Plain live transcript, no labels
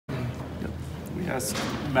We asked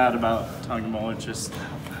Matt about Tagovailoa, just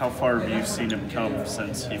how far have you seen him come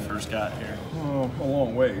since he first got here? A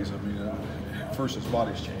long ways. I mean, first his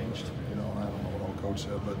body's changed. You know, I don't know what old coach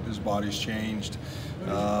said, but his body's changed. You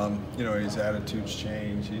know, his attitude's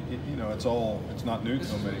changed. You know, it's not new to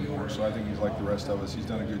him anymore. So I think he's like the rest of us. He's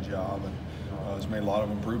done a good job and has made a lot of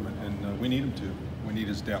improvement, and we need him to. We need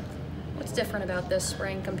his depth. What's different about this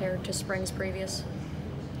spring compared to springs previous?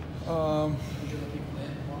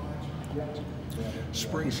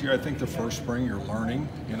 Springs here, I think the first spring you're learning.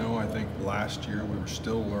 You know, I think last year we were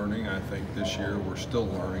still learning. I think this year we're still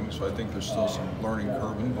learning. So I think there's still some learning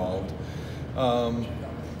curve involved.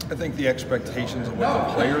 I think the expectations of what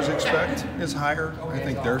the players expect is higher. I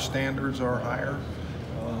think their standards are higher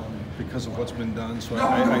because of what's been done. So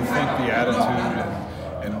I think the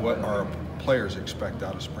attitude and what our players expect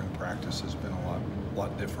out of spring practice has been a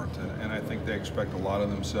lot different. And I think they expect a lot of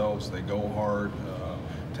themselves. They go hard.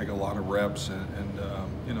 Take a lot of reps, and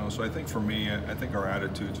you know, so I think for me, I think our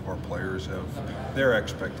attitudes of our players their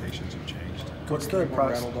expectations have changed. What's the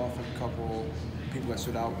process? Rattled off a couple people that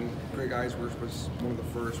stood out, and Greg Eisworth was one of the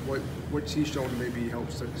first. What's he shown to maybe help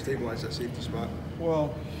stabilize that safety spot?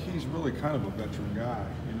 Well, he's really kind of a veteran guy.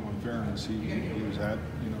 You know, in fairness, he was at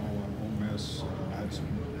Ole Miss, had some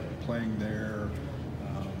playing there.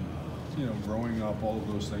 You know, growing up, all of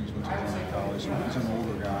those things, went to junior college. So he's an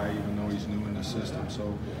older guy, even though he's new in the system.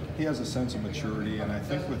 So he has a sense of maturity, and I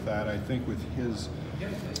think with that, I think with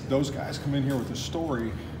those guys come in here with a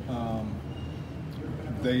story,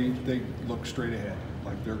 they look straight ahead,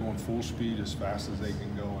 like they're going full speed as fast as they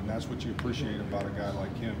can go, and that's what you appreciate about a guy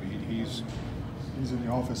like him. He's in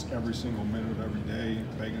the office every single minute of every day,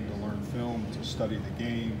 begging to learn film, to study the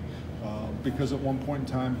game, because at one point in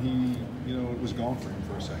time it was gone for him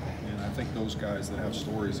for a second. And I think those guys that have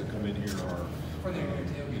stories that come in here are,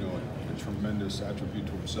 a tremendous attribute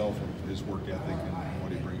to himself and his work ethic and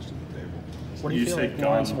what he brings to the table. What do you feel like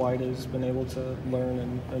Lawrence White has been able to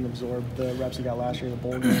learn and absorb the reps he got last year in the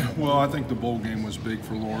bowl game? Well, I think the bowl game was big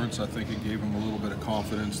for Lawrence. I think it gave him a little bit of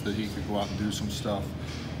confidence that he could go out and do some stuff.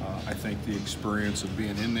 I think the experience of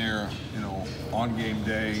being in there, on game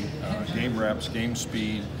day, game reps, game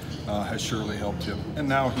speed, has surely helped him. And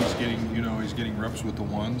now he's getting reps with the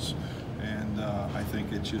ones. And I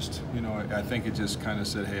think it just, kind of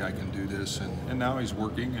said, hey, I can do this. And now he's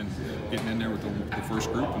working and getting in there with the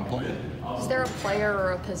first group and playing. Is there a player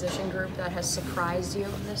or a position group that has surprised you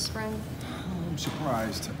this spring? I'm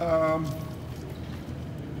surprised.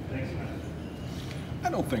 I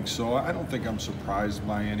don't think so. I don't think I'm surprised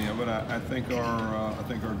by any of it. I think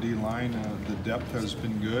our D-line, the depth has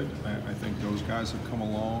been good. I think those guys have come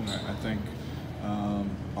along. I think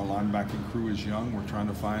our linebacking crew is young. We're trying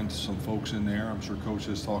to find some folks in there. I'm sure Coach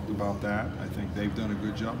has talked about that. I think they've done a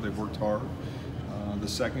good job. They've worked hard. The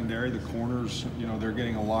secondary, the corners, they're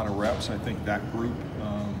getting a lot of reps. I think that group,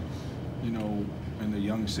 and the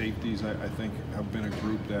young safeties, I think have been a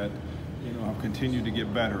group that, have continued to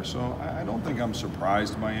get better. So I don't think I'm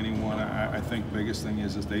surprised by anyone. I think biggest thing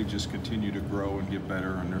is they just continue to grow and get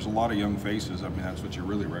better. And there's a lot of young faces. I mean, that's what you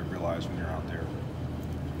really realize when you're out there.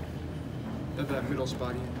 At that middle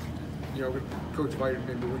spot, Coach White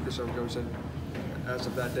maybe a week or so ago said, as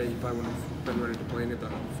of that day, he probably wouldn't have been ready to play any of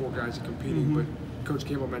the four guys competing. But Coach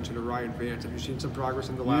Campbell mentioned Ryan Vance. Have you seen some progress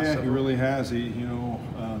in the last? Yeah, he really has. He,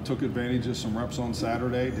 took advantage of some reps on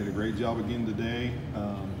Saturday. Did a great job again today.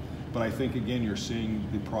 But I think again, you're seeing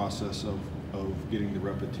the process of getting the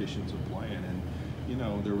repetitions of playing, and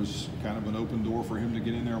there was kind of an open door for him to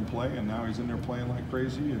get in there and play, and now he's in there playing like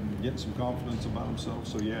crazy and getting some confidence about himself.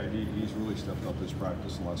 So yeah, he's really stepped up his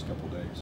practice the last couple of days.